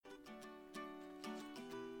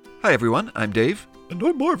Hi everyone, I'm Dave. And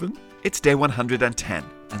I'm Marvin. It's day 110,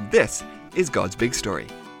 and this is God's Big Story.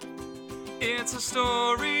 It's a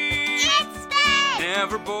story. It's big.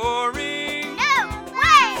 Never boring. No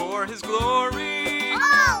way. For His glory.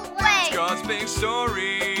 Always. It's God's big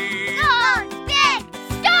story. God's big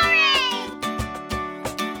story.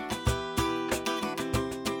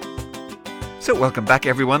 So welcome back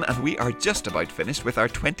everyone, and we are just about finished with our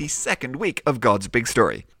 22nd week of God's Big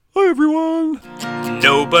Story. Hi everyone.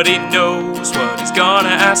 Nobody knows what he's gonna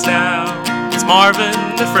ask now. It's Marvin,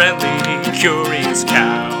 the friendly, curious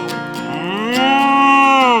cow.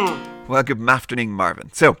 Well, good afternoon,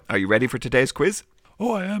 Marvin. So, are you ready for today's quiz?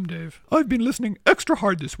 Oh, I am, Dave. I've been listening extra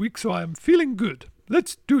hard this week, so I am feeling good.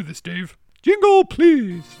 Let's do this, Dave. Jingle,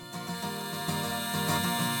 please.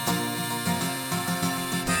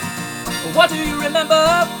 What do you remember?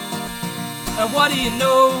 And what do you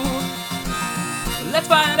know? Let's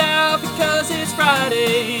find out because it's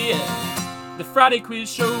Friday. The Friday Quiz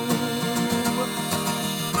Show.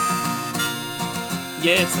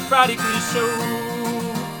 Yeah, it's the Friday Quiz Show.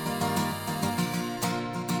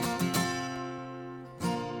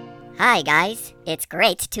 Hi guys, it's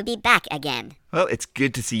great to be back again. Well, it's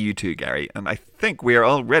good to see you too, Gary, and I think we are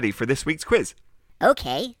all ready for this week's quiz.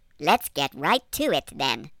 Okay, let's get right to it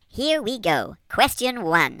then. Here we go. Question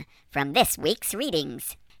 1 from this week's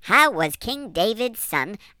readings. How was King David's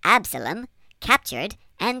son Absalom captured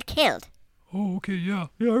and killed? Oh, okay, yeah,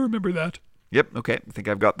 I remember that. Yep, okay, I think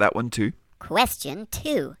I've got that one too. Question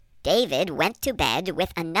 2. David went to bed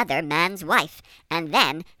with another man's wife and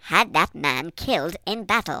then had that man killed in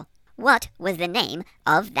battle. What was the name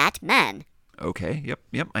of that man? Okay,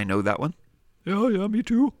 yep, I know that one. Yeah, me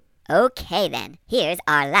too. Okay then, here's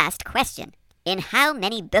our last question. In how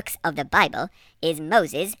many books of the Bible is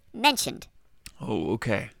Moses mentioned? Oh,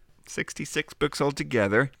 okay. 66 books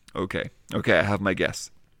altogether. Okay, I have my guess.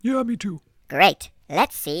 Yeah, me too. Great.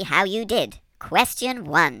 Let's see how you did. Question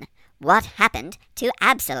 1. What happened to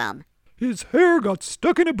Absalom? His hair got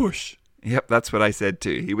stuck in a bush. Yep, that's what I said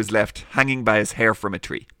too. He was left hanging by his hair from a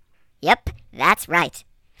tree. Yep, that's right.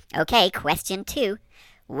 Okay, question 2.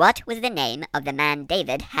 What was the name of the man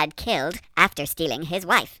David had killed after stealing his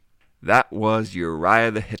wife? That was Uriah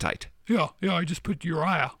the Hittite. Yeah, I just put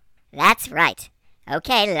Uriah. That's right.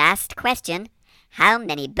 Okay, last question. How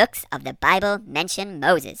many books of the Bible mention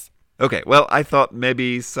Moses? Okay, well, I thought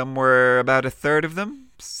maybe somewhere about a third of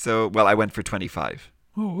them. So, well, I went for 25.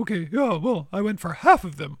 Oh, okay, yeah, well, I went for half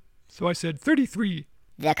of them. So I said 33.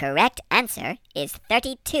 The correct answer is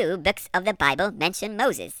 32 books of the Bible mention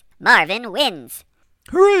Moses. Marvin wins.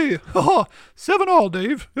 Hooray! Haha! 7-all,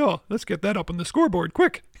 Dave. Yeah, let's get that up on the scoreboard,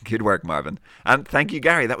 quick. Good work, Marvin. And thank you,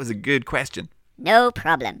 Gary. That was a good question. No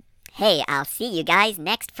problem. Hey, I'll see you guys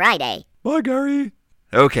next Friday. Bye, Gary.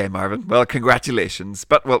 Okay, Marvin. Well, congratulations.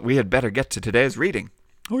 But, well, we had better get to today's reading.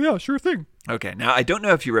 Oh, yeah, sure thing. Okay, now I don't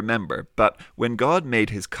know if you remember, but when God made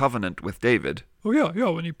his covenant with David... Oh, yeah,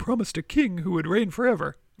 when he promised a king who would reign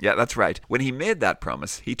forever. Yeah, that's right. When he made that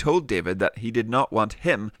promise, he told David that he did not want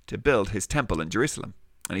him to build his temple in Jerusalem.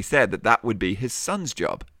 And he said that that would be his son's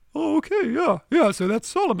job. Oh, okay, yeah, so that's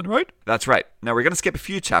Solomon, right? That's right. Now we're going to skip a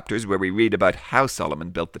few chapters where we read about how Solomon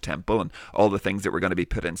built the temple and all the things that were going to be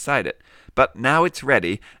put inside it. But now it's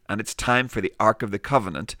ready, and it's time for the Ark of the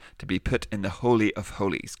Covenant to be put in the Holy of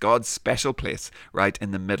Holies, God's special place right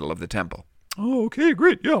in the middle of the temple. Oh, okay,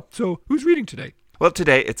 great, yeah. So who's reading today? Well,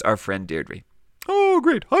 today it's our friend Deirdre. Oh,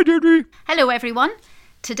 great. Hi, Deirdre. Hello, everyone.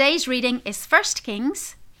 Today's reading is 1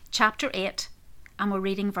 Kings, chapter 8, and we're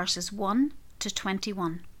reading verses 1 to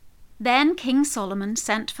 21. Then King Solomon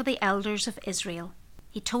sent for the elders of Israel.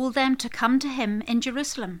 He told them to come to him in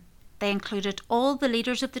Jerusalem. They included all the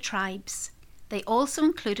leaders of the tribes. They also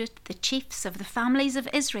included the chiefs of the families of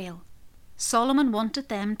Israel. Solomon wanted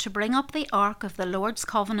them to bring up the ark of the Lord's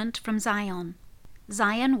covenant from Zion.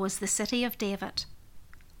 Zion was the city of David.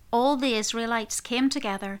 All the Israelites came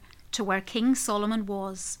together to where King Solomon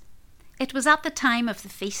was. It was at the time of the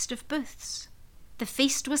Feast of Booths. The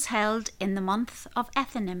feast was held in the month of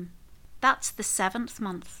Ethanim. That's the 7th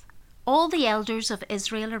month. All the elders of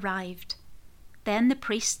Israel arrived. Then the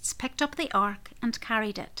priests picked up the ark and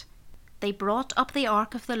carried it. They brought up the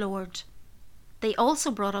ark of the Lord. They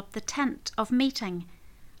also brought up the tent of meeting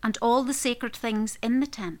and all the sacred things in the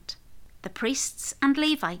tent. The priests and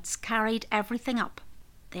Levites carried everything up.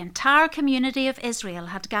 The entire community of Israel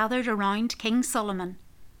had gathered around King Solomon.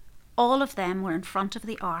 All of them were in front of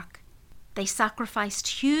the ark. They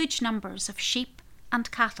sacrificed huge numbers of sheep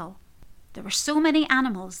and cattle. There were so many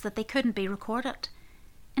animals that they couldn't be recorded.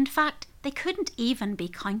 In fact, they couldn't even be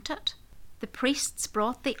counted. The priests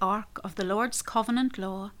brought the ark of the Lord's covenant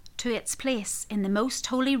law to its place in the most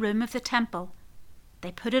holy room of the temple.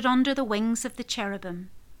 They put it under the wings of the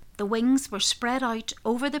cherubim. The wings were spread out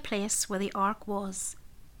over the place where the ark was.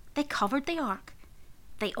 They covered the ark.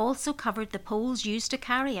 They also covered the poles used to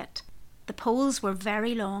carry it. The poles were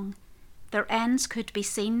very long. Their ends could be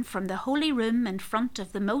seen from the holy room in front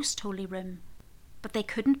of the most holy room, but they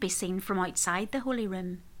couldn't be seen from outside the holy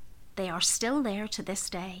room. They are still there to this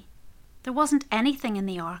day. There wasn't anything in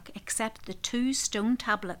the ark except the 2 stone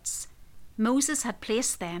tablets. Moses had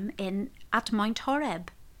placed them at Mount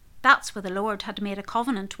Horeb. That's where the Lord had made a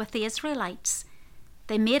covenant with the Israelites.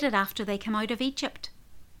 They made it after they came out of Egypt.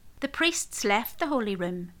 The priests left the holy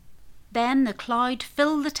room. Then the cloud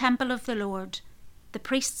filled the temple of the Lord. The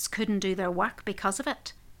priests couldn't do their work because of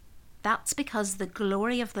it. That's because the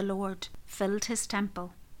glory of the Lord filled his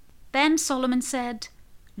temple. Then Solomon said,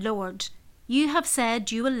 "Lord, you have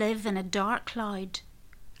said you will live in a dark cloud.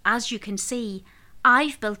 As you can see,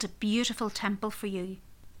 I've built a beautiful temple for you.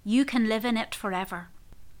 You can live in it forever."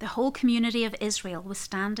 The whole community of Israel was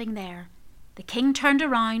standing there. The king turned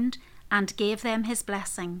around and gave them his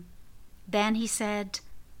blessing. Then he said,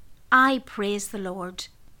 "I praise the Lord.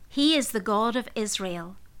 He is the God of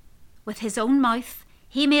Israel. With his own mouth,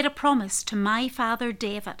 he made a promise to my father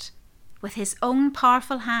David. With his own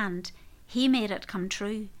powerful hand, he made it come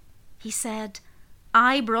true. He said,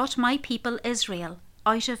 'I brought my people Israel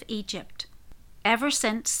out of Egypt.' Ever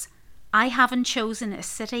since, I haven't chosen a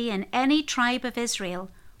city in any tribe of Israel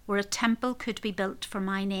where a temple could be built for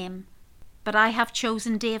my name. But I have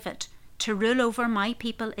chosen David to rule over my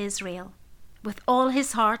people Israel. With all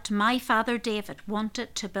his heart, my father David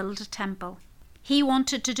wanted to build a temple. He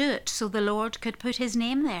wanted to do it so the Lord could put his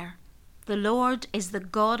name there. The Lord is the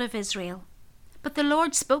God of Israel. But the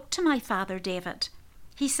Lord spoke to my father David.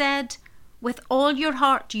 He said, 'With all your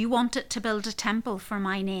heart you wanted to build a temple for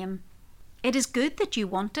my name. It is good that you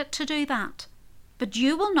wanted to do that. But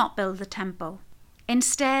you will not build the temple.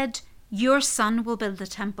 Instead, your son will build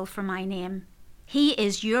the temple for my name. He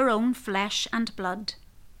is your own flesh and blood.'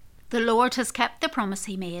 The Lord has kept the promise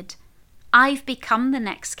he made. I've become the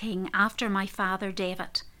next king after my father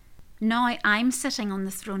David. Now I'm sitting on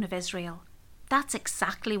the throne of Israel. That's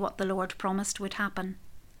exactly what the Lord promised would happen.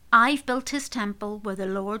 I've built his temple where the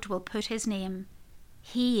Lord will put his name.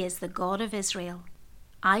 He is the God of Israel.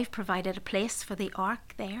 I've provided a place for the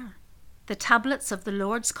ark there. The tablets of the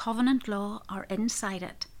Lord's covenant law are inside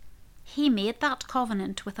it. He made that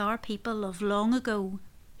covenant with our people of long ago.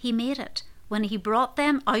 He made it when he brought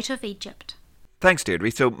them out of Egypt." Thanks,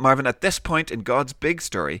 Deirdre. So, Marvin, at this point in God's big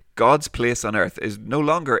story, God's place on earth is no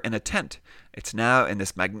longer in a tent. It's now in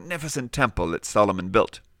this magnificent temple that Solomon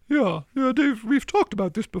built. Yeah, Dave, we've talked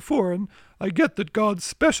about this before, and I get that God's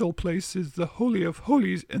special place is the Holy of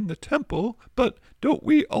Holies in the temple, but don't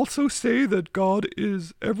we also say that God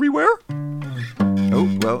is everywhere? Oh,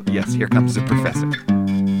 well, yes, here comes the professor.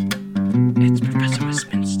 It's Professor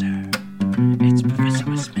Westminster. It's Professor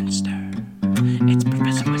Westminster. It's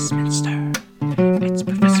Professor Westminster. It's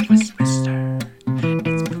Professor Westminster.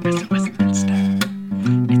 It's Professor Westminster.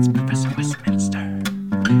 It's Professor Westminster.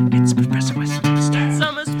 It's Professor Westminster.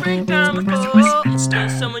 Summer, springtime, Professor fall. Westminster.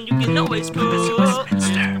 There's someone you can always call. Professor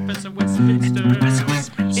Westminster. Professor Westminster. It's Professor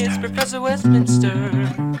Westminster. It's Professor Westminster.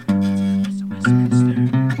 Professor Westminster.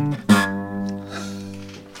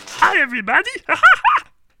 Hi, everybody.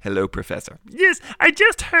 Hello, Professor. Yes, I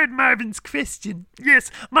just heard Marvin's question. Yes,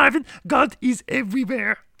 Marvin, God is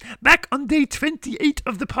everywhere. Back on day 28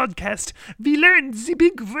 of the podcast, we learned the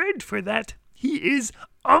big word for that. He is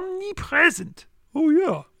omnipresent. Oh,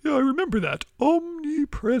 yeah, I remember that.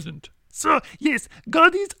 Omnipresent. So, yes,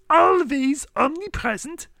 God is always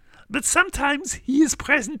omnipresent, but sometimes he is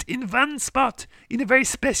present in one spot in a very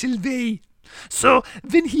special way. So,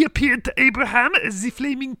 when he appeared to Abraham as the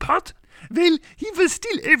flaming pot, well, he was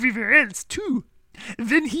still everywhere else too.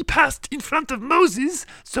 When he passed in front of Moses,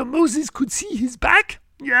 so Moses could see his back,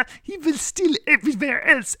 yeah, he was still everywhere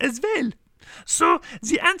else as well. So,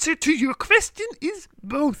 the answer to your question is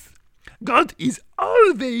both. God is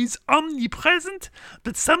always omnipresent,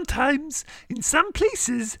 but sometimes, in some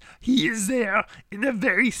places, he is there in a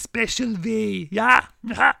very special way, yeah?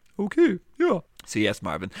 Okay, yeah. So yes,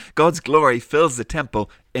 Marvin, God's glory fills the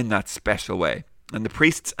temple in that special way, and the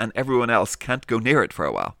priests and everyone else can't go near it for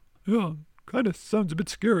a while. Yeah, kind of sounds a bit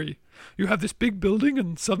scary. You have this big building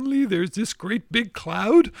and suddenly there's this great big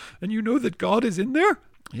cloud and you know that God is in there?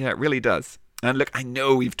 Yeah, it really does. And look, I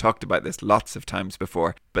know we've talked about this lots of times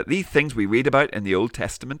before, but these things we read about in the Old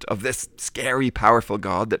Testament of this scary, powerful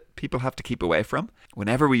God that people have to keep away from,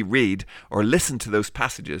 whenever we read or listen to those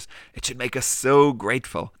passages, it should make us so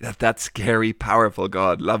grateful that that scary, powerful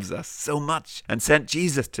God loves us so much and sent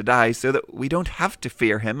Jesus to die so that we don't have to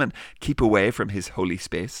fear him and keep away from his holy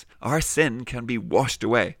space. Our sin can be washed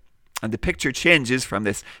away. And the picture changes from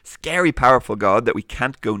this scary, powerful God that we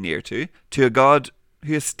can't go near to a God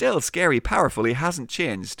who is still scary, powerful. He hasn't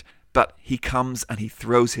changed, but he comes and he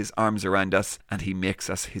throws his arms around us and he makes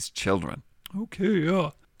us his children. Okay, yeah.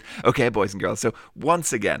 Okay, boys and girls, so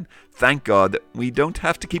once again, thank God that we don't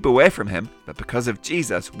have to keep away from him, but because of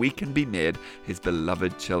Jesus, we can be made his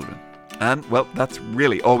beloved children. And, well, that's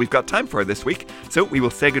really all we've got time for this week. So we will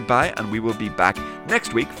say goodbye and we will be back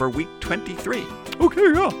next week for week 23.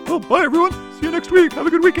 Okay, yeah. Well, bye everyone. See you next week. Have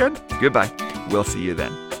a good weekend. Goodbye. We'll see you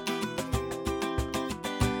then.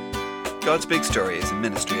 God's Big Story is a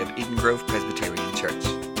ministry of Eden Grove Presbyterian Church.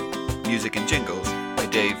 Music and jingles by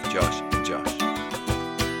Dave, Josh, and Josh.